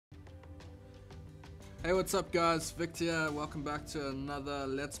Hey, what's up guys, Victor here. Welcome back to another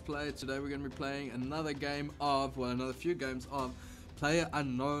Let's Play. Today we're going to be playing another game of, well, another few games of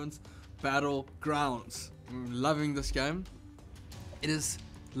PLAYERUNKNOWN'S BATTLEGROUNDS. I'm loving this game. It's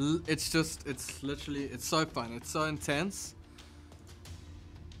so fun. It's so intense.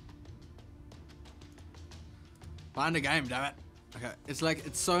 Find a game, damn it. Okay,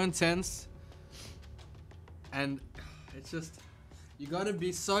 it's so intense. And it's just, you gotta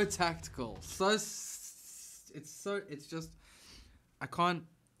be so tactical. I can't,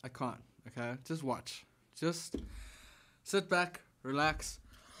 okay? Just watch. Just sit back, relax.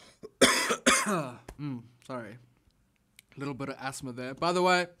 Sorry. A little bit of asthma there. By the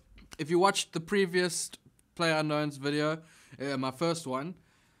way, if you watched the previous PLAYERUNKNOWN'S video, my first one,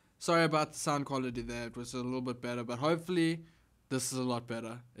 sorry about the sound quality there. It was a little bit better, but hopefully this is a lot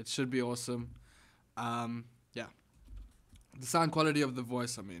better. It should be awesome. Yeah. The sound quality of the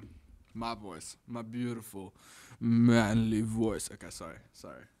voice, I mean. My voice. My beautiful, manly voice. Okay, sorry.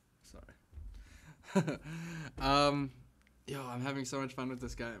 Yo, I'm having so much fun with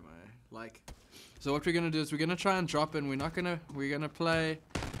this game. So what we're gonna do is we're gonna try and drop in. We're gonna play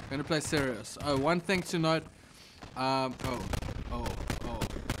serious. Oh, one thing to note. I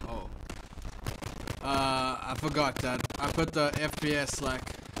forgot that I put the FPS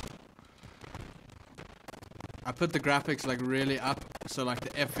I put the graphics really up, so the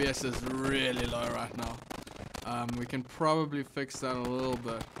FPS is really low right now. We can probably fix that a little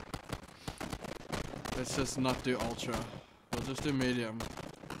bit. Let's just not do ultra. We'll just do medium.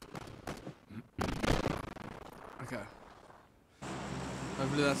 Okay.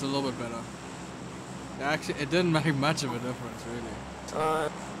 Hopefully that's a little bit better. Actually, it didn't make much of a difference, really.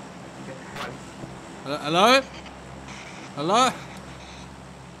 Hello? Hello?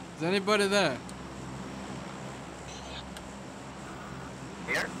 Is anybody there?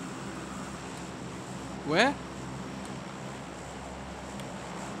 Here? Where?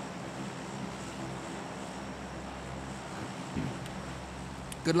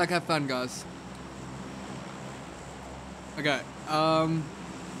 Good luck, have fun, guys. Okay,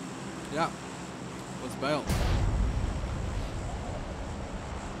 yeah. Let's bail.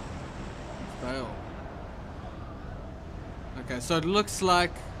 Let's bail. Okay, so it looks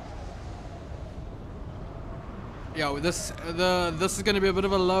like, yeah, this is gonna be a bit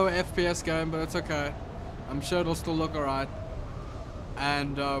of a low FPS game, but it's okay. I'm sure it'll still look alright.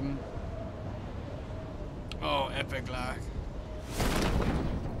 And oh, epic lag.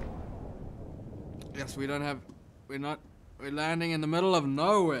 Yes, we're landing in the middle of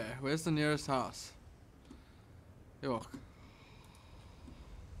nowhere. Where's the nearest house? York.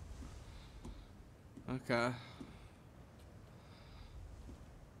 Okay.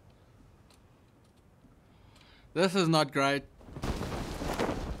 This is not great.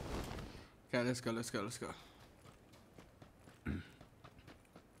 Okay, let's go.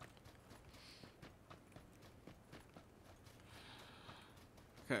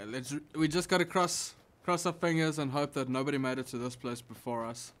 Okay, we just gotta cross our fingers and hope that nobody made it to this place before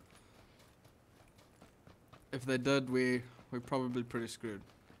us. If they did, we're probably pretty screwed.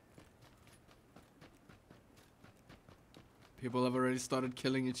 People have already started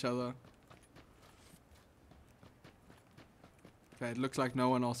killing each other. Okay, it looks like no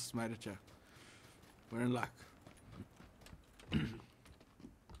one else has made it yet. We're in luck.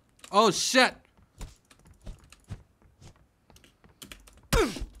 Oh shit!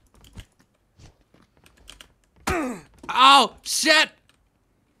 Oh shit!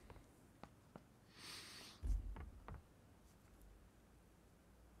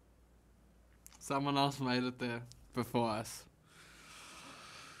 Someone else made it there before us.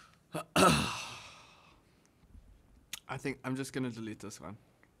 I think I'm just gonna delete this one.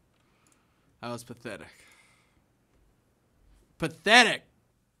 That was pathetic. Pathetic!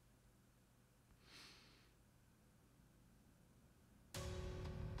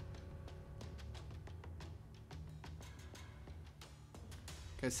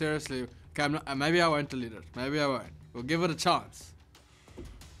 Okay, seriously. Okay, maybe I won't delete it. Maybe I won't. We'll give it a chance.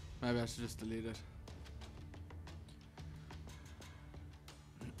 Maybe I should just delete it.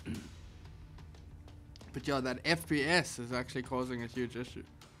 But yeah, that FPS is actually causing a huge issue.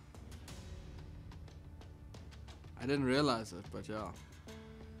 I didn't realize it, but yeah.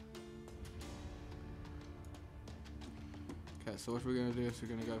 Okay, so what we're gonna do is we're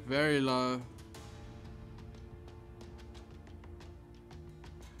gonna go very low.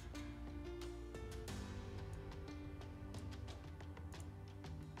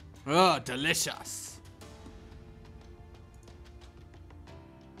 Oh, delicious.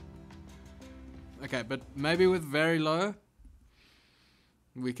 Okay, but maybe with very low,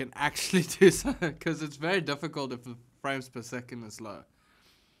 we can actually do something, because it's very difficult if the frames per second is low.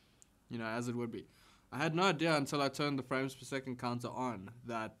 You know, as it would be. I had no idea until I turned the frames per second counter on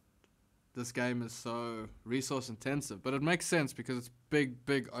that this game is so resource intensive. But it makes sense because it's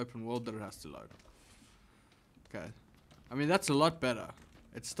big open world that it has to load. Okay. I mean, that's a lot better.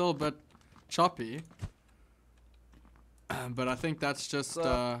 It's still a bit choppy. But I think that's just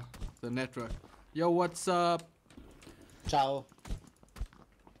the network. Yo, what's up? Ciao.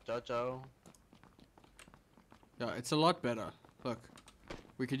 Jojo. Yeah, it's a lot better. Look.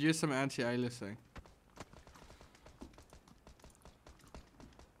 We could use some anti-aliasing.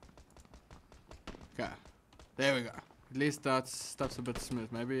 Okay. There we go. At least that stuff's a bit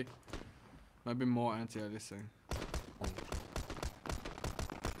smooth. Maybe more anti-aliasing.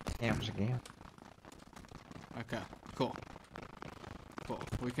 Yams again. Okay, cool. Cool.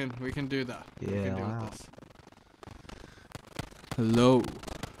 We can do that. We Yeah, can deal wow. with this. Hello.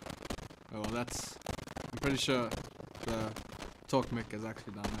 Oh, well, that's... I'm pretty sure the talk mic is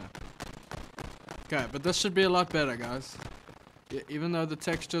actually down there. Okay, but this should be a lot better, guys. Even though the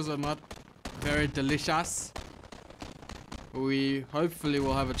textures are not very delicious, we hopefully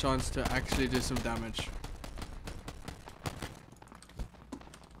will have a chance to actually do some damage.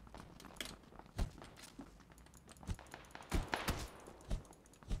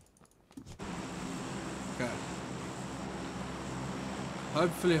 Okay.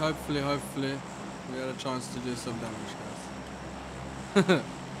 Hopefully, we had a chance to do some damage, guys.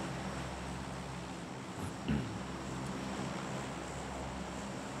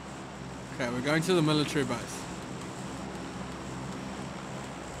 Okay, we're going to the military base.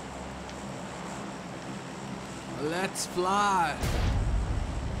 Let's fly!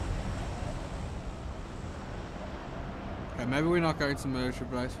 Okay, maybe we're not going to the military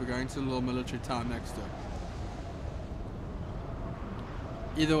base, we're going to the little military town next to it.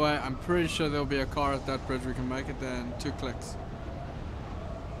 Either way, I'm pretty sure there'll be a car at that bridge. We can make it there in 2 clicks.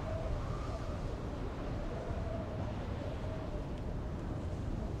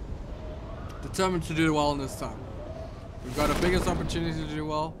 Determined to do well in this time. We've got our biggest opportunity to do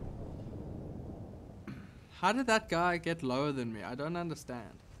well. How did that guy get lower than me? I don't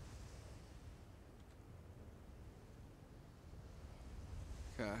understand.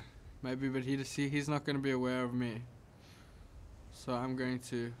 Okay. Maybe, but he's not going to be aware of me. So I'm going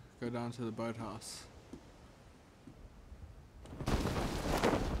to go down to the boathouse. Let's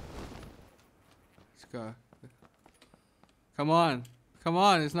go. Come on. Come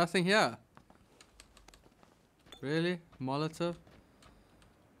on, there's nothing here. Really? Molotov? Is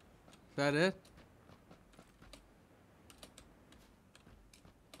that it?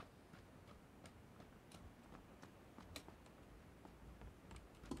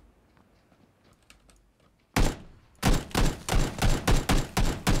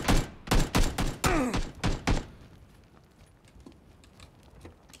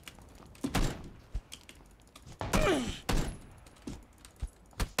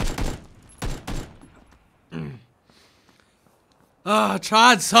 Oh, I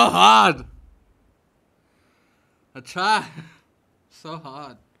tried so hard. I tried so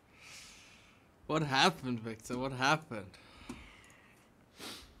hard. What happened, Victor? What happened?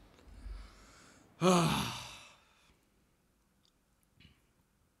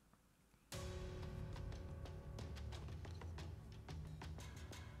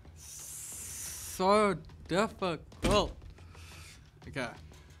 So difficult. Okay,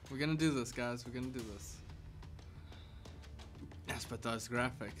 we're gonna do this, guys. We're gonna do this. Yes, but those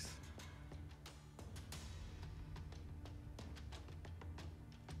graphics.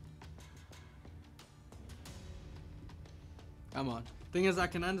 Come on. Thing is, I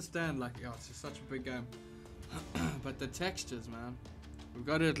can understand, like, oh, it's just such a big game. But the textures, man. We've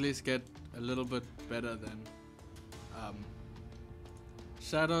got to at least get a little bit better than...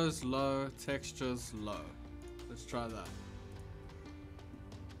 shadows low, textures low. Let's try that.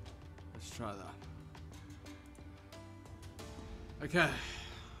 Let's try that. Okay.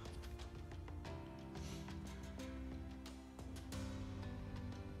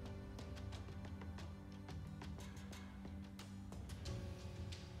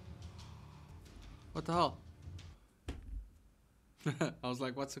 What the hell? I was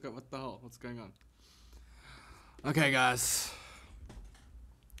like, what the hell? What's going on? Okay, guys.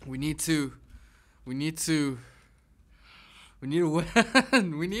 We need to win. We need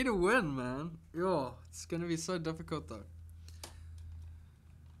to win, man. Yo, it's gonna be so difficult though.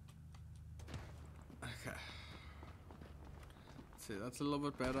 Okay. Let's see, that's a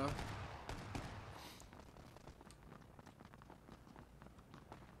little bit better.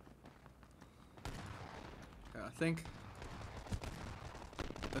 Okay, I think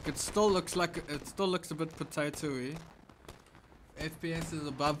Look, it still looks a bit potato-y. FPS is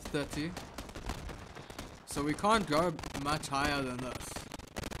above 30. So we can't go much higher than this.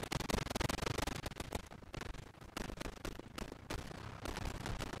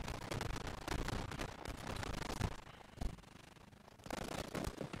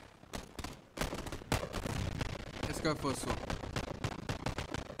 Let's go for a swap.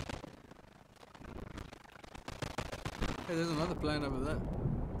 Hey, there's another plane over there.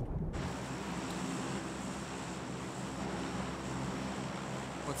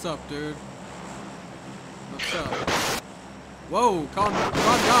 What's up, dude? What's up? Whoa, calm down,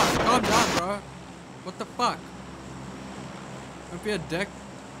 bro. What the fuck? Don't be a dick.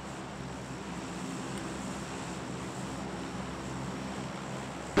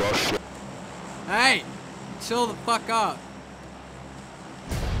 Hey, chill the fuck out.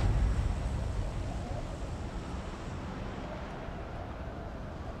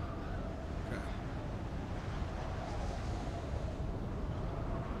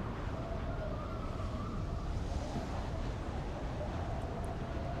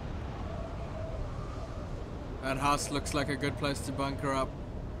 That house looks like a good place to bunker up.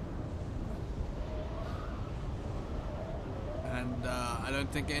 And I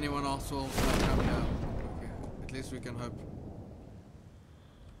don't think anyone else will come here. Okay. At least we can hope.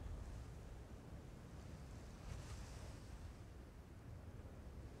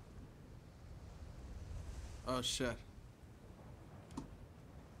 Oh shit.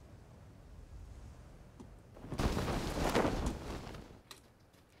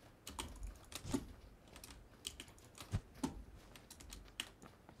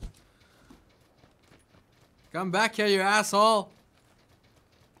 Come back here, you asshole!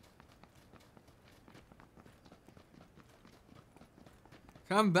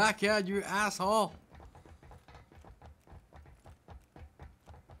 Come back here, you asshole!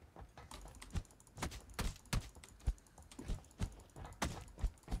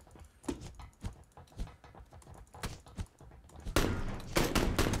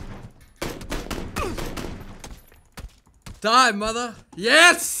 Die, mother!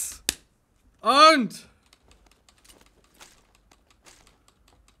 Yes! Owned!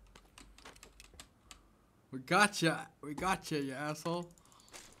 We gotcha, you asshole.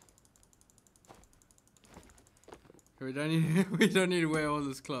 We don't need to wear all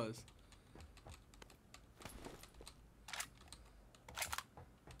this clothes.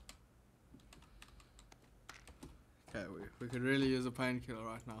 Okay, we could really use a painkiller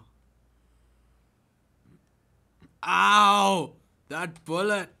right now. Ow! That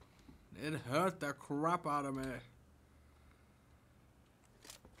bullet! It hurt the crap out of me.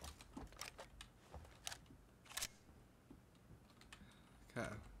 Okay.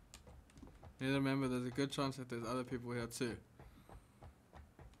 Need to remember there's a good chance that there's other people here too.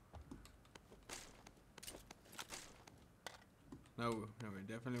 No, we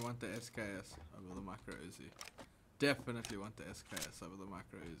definitely want the SKS over the micro Uzi. Definitely want the SKS over the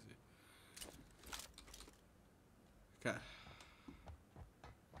micro Uzi. Okay.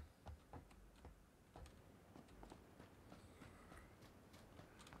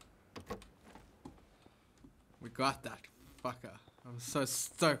 We got that fucker. I'm so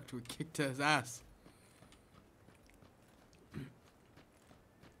stoked we kicked his ass.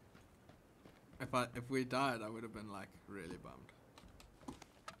 If we died, I would have been like really bummed.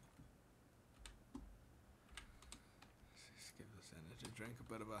 Let's give this energy drink a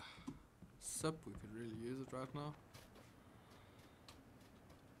bit of a sip. We could really use it right now.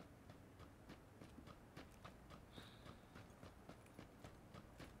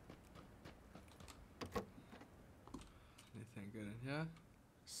 Anything good in here?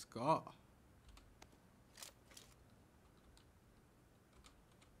 Scar.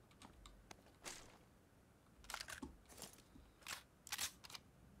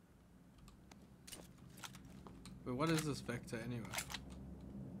 But what is this vector anyway?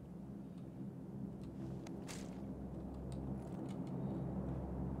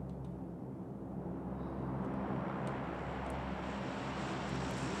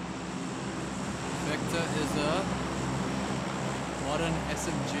 Vector is a modern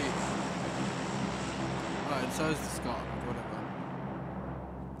SMG. Alright, so is the scar, whatever.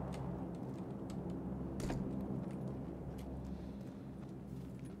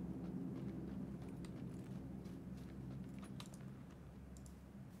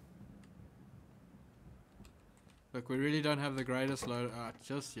 Look, we really don't have the greatest load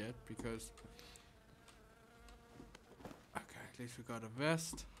just yet because... Okay, at least we got a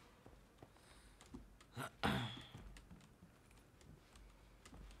vest.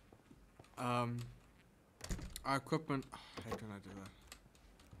 Our equipment... how can I do that?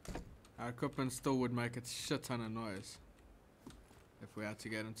 Our equipment still would make a shit ton of noise if we had to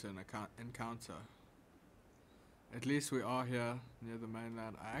get into an encounter. At least we are here near the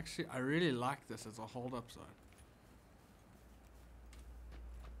mainland. I really like this as a hold-up zone.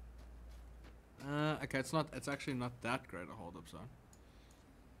 Okay, it's actually not that great a hold-up zone.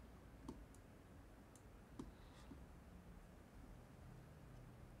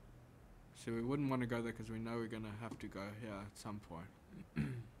 So we wouldn't want to go there because we know we're going to have to go here at some point.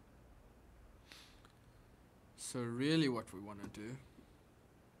 So really what we want to do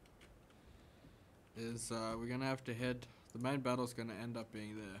is we're going to have to head, the main battle's going to end up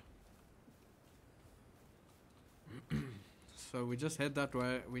being there. So we just head that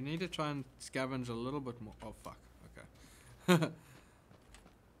way. We need to try and scavenge a little bit more. Oh fuck, okay.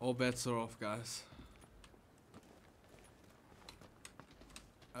 All bets are off, guys.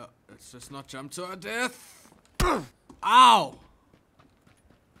 Oh, let's just not jump to our death. Ow!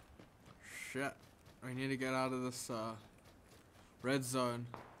 Shit. We need to get out of this red zone.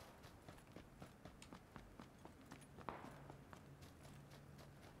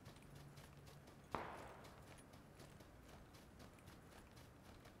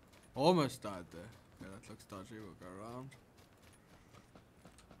 Almost died there. Okay, that looks dodgy. We'll go around.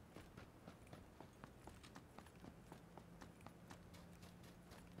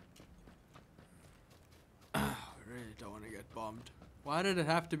 We really don't want to get bombed. Why did it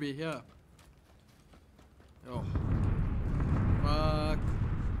have to be here? Oh. Fuck.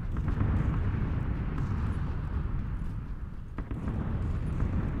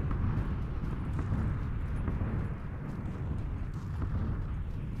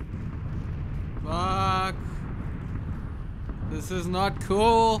 Fuck. This is not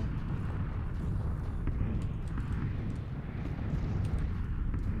cool.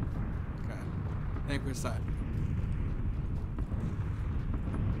 Okay. I think we're safe.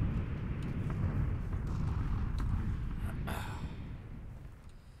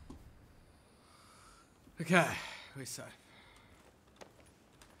 Okay, we're safe.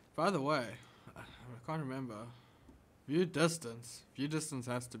 By the way, I can't remember. View distance. View distance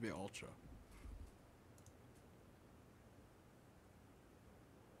has to be ultra.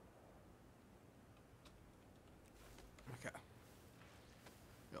 Okay.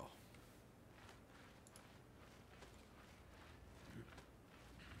 Yo.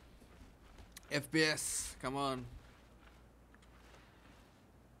 FPS, come on.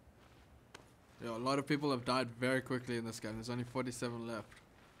 Yo, a lot of people have died very quickly in this game. There's only 47 left.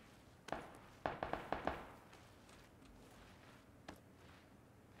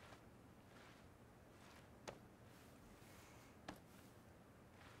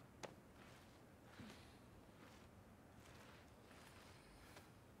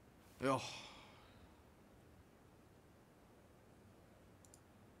 Yo.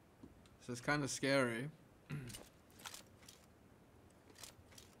 This is kind of scary.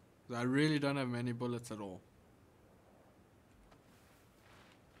 I really don't have many bullets at all.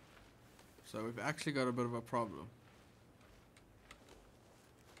 So we've actually got a bit of a problem.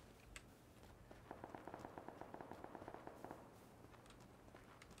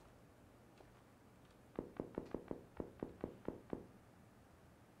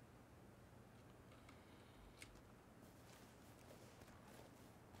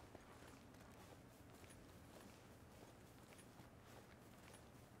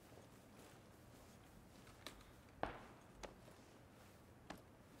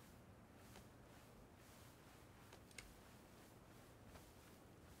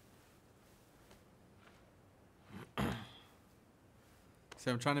 See,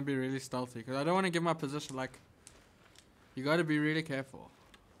 I'm trying to be really stealthy because I don't want to give my position. Like, you got to be really careful.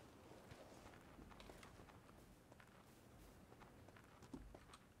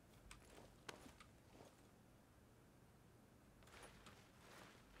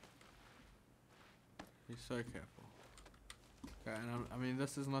 Be so careful. Okay, and I mean,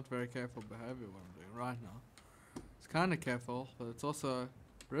 this is not very careful behavior what I'm doing right now. It's kind of careful, but it's also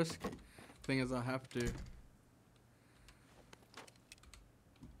risky. Thing is, I have to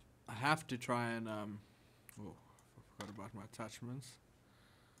try and oh, I forgot about my attachments.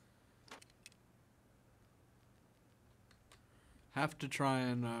 Have to try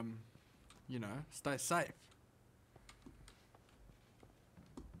and you know, stay safe.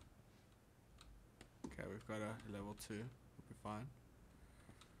 Okay, we've got a level 2. We'll be fine.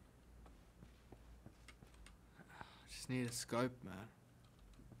 Just need a scope, man.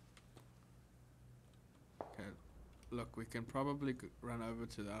 Okay. Look, we can probably run over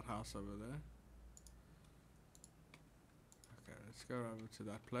to that house over there. Okay, let's go over to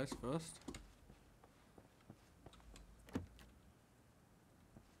that place first.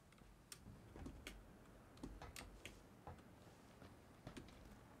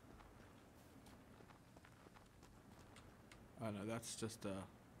 Oh no, that's just a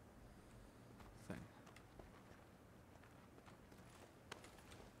thing.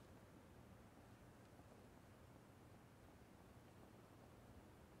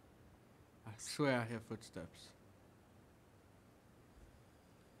 I swear I hear footsteps.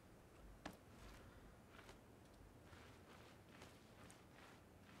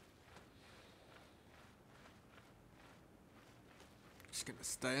 Just gonna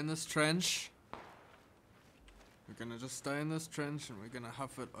stay in this trench. We're gonna just stay in this trench and we're gonna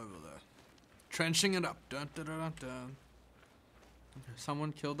huff it over there. Trenching it up. Dun, dun, dun, dun, dun. Okay,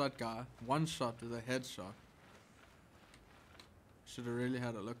 someone killed that guy. One shot with a headshot. Should have really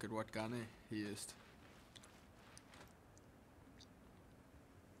had a look at what gun he used.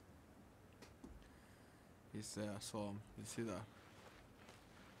 He's there, I saw him. You see that?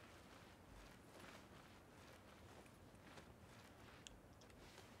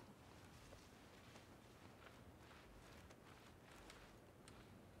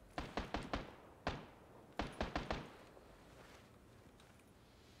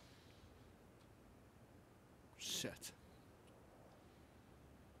 Shit.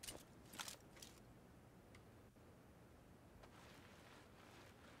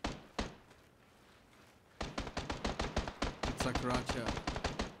 It's like right here.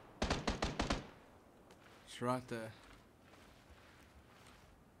 It's right there.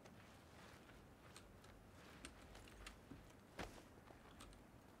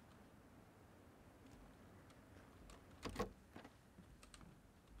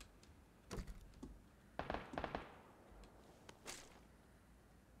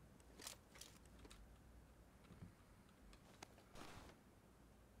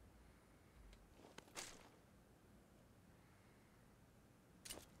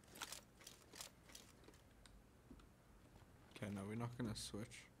 Okay, no, we're not gonna switch.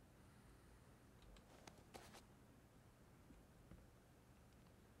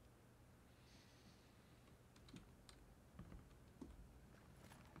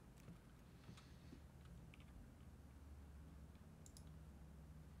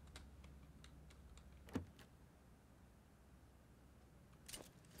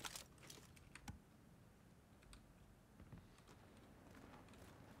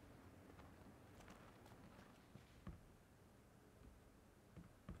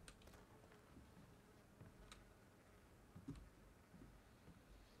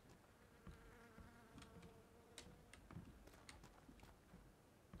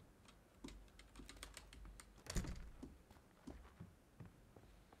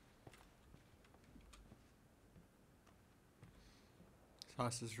 This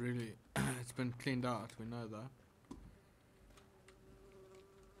house is really, it's been cleaned out, we know that.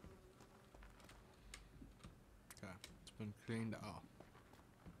 Okay, it's been cleaned out.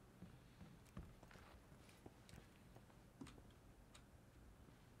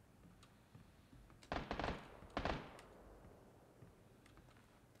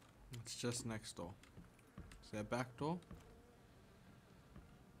 It's just next door. Is there a back door?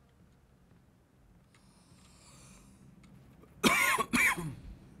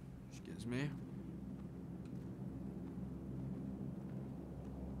 Excuse me.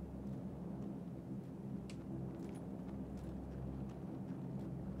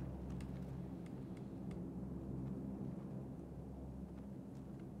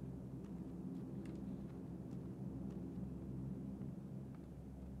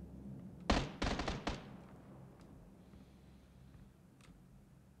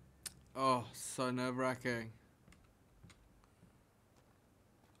 Oh, so nerve-wracking.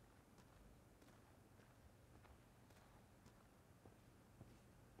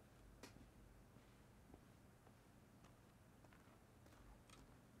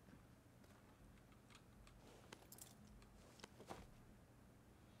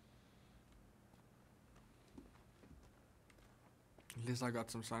 At least I got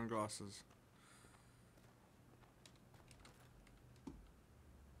some sunglasses.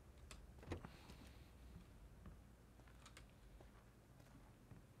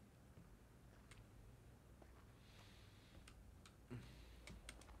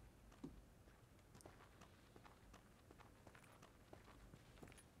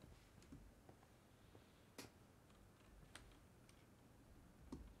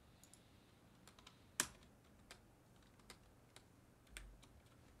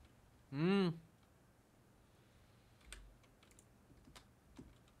 Hmm.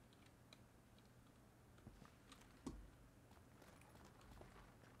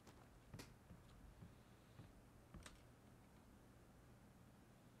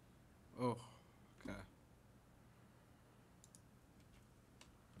 Oh, okay.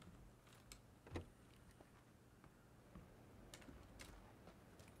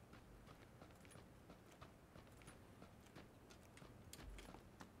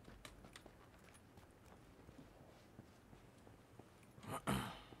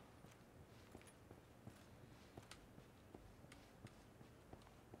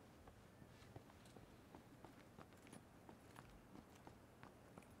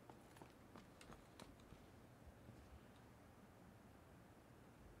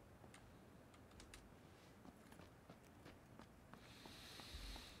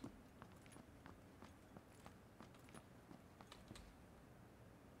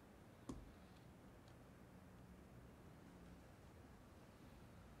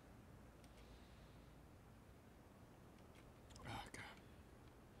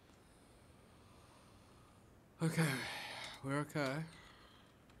 Okay, we're okay.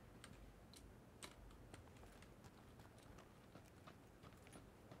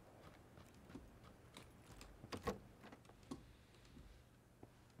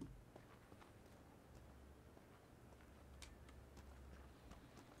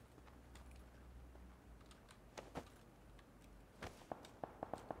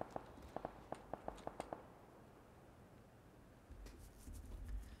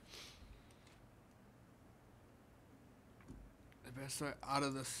 The best way out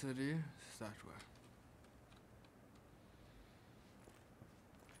of the city is that way.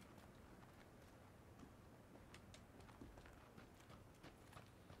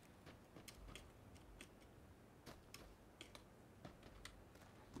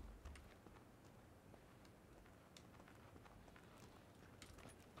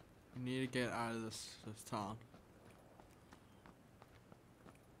 We need to get out of this town.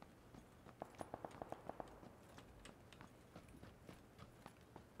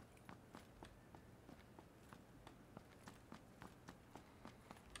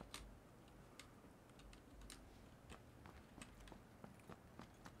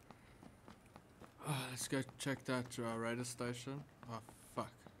 Let's go check that radar station. Oh,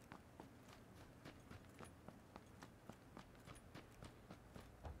 fuck.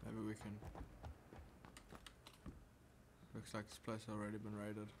 Maybe we can... Looks like this place already been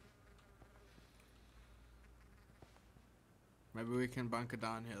raided. Maybe we can bunker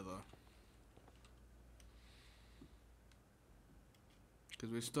down here though. Because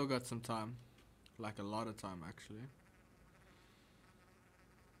we've still got some time. Like a lot of time actually.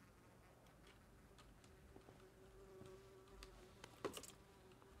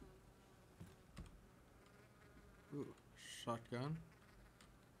 Ooh, shotgun.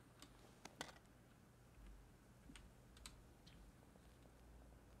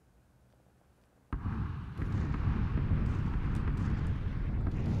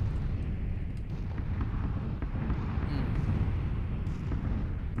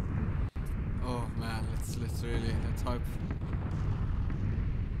 Oh man, let's hope.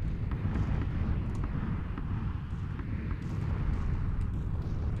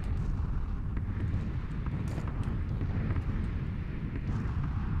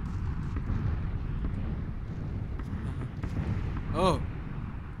 Oh!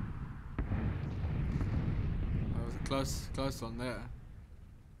 That was a close one there.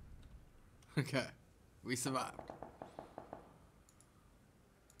 Okay, we survived.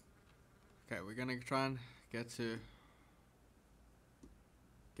 Okay, we're gonna try and get to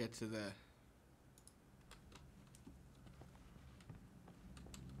there.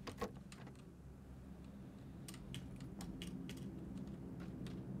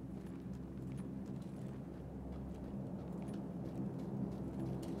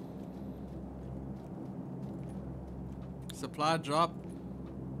 Supply drop.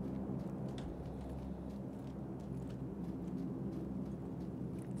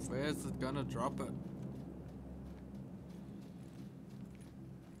 Where is it gonna drop it?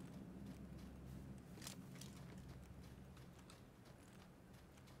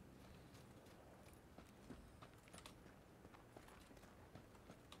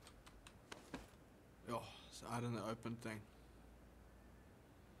 Oh, it's out in the open thing.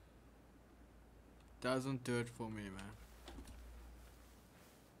 Doesn't do it for me, man.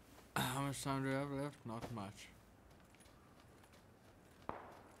 How much time do we have left? Not much.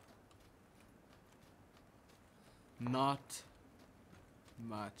 Not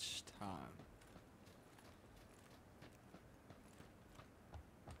much time.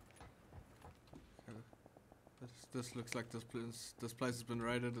 Okay. This looks like this place has been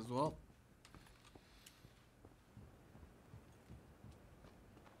raided as well.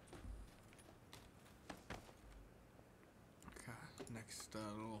 Okay, next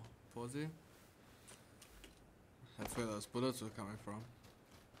little pausey. That's where those bullets were coming from.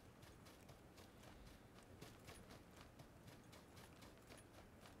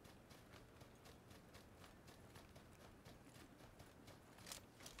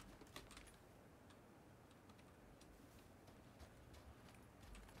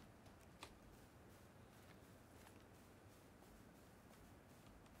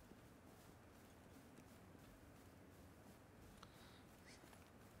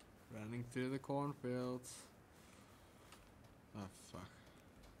 Running through the cornfields. Oh fuck.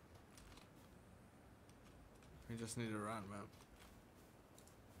 We just need to run, man.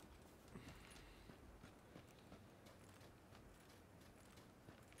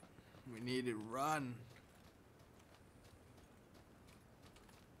 We need to run.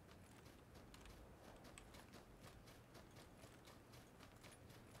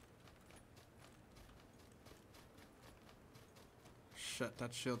 shit,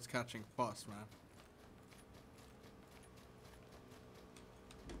 that shield's catching fast, man.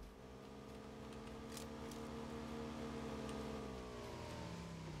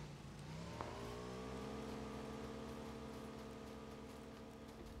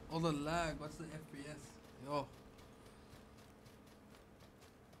 All the lag, what's the FPS? Yo.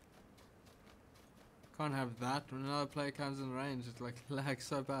 Can't have that when another player comes in range, it's like lag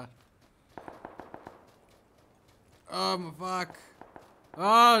so bad. Oh my fuck.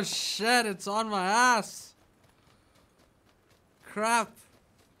 Oh shit, it's on my ass. Crap.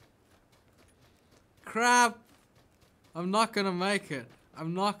 Crap. I'm not gonna make it.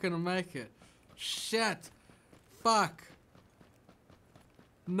 I'm not gonna make it. Shit. Fuck.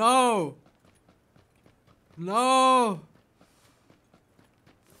 No. No.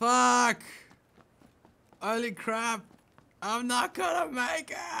 Fuck. Holy crap. I'm not gonna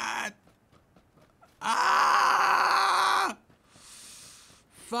make it. Ah!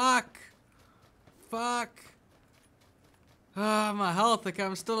 Fuck. Fuck. Ah, my health. Okay,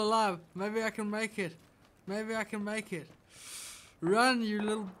 I'm still alive. Maybe I can make it. Maybe I can make it. Run, you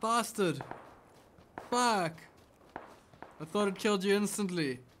little bastard. Fuck. I thought it killed you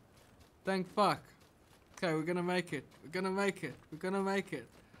instantly. Thank fuck. Okay, we're gonna make it. We're gonna make it. We're gonna make it.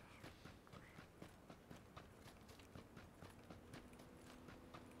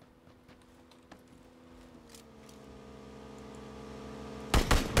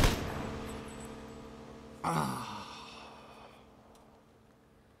 Ah.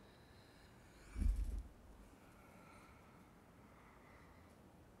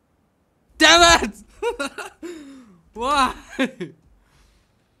 Damn it! Why?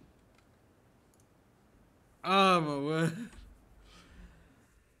 Oh my word.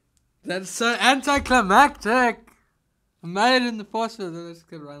 That's so anticlimactic. I made it in the first one, then I just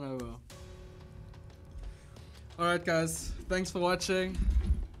get run over. Alright guys, thanks for watching.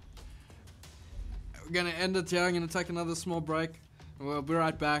 We're gonna end it here. I'm gonna take another small break. We'll be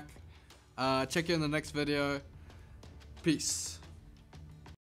right back. Check you in the next video. Peace.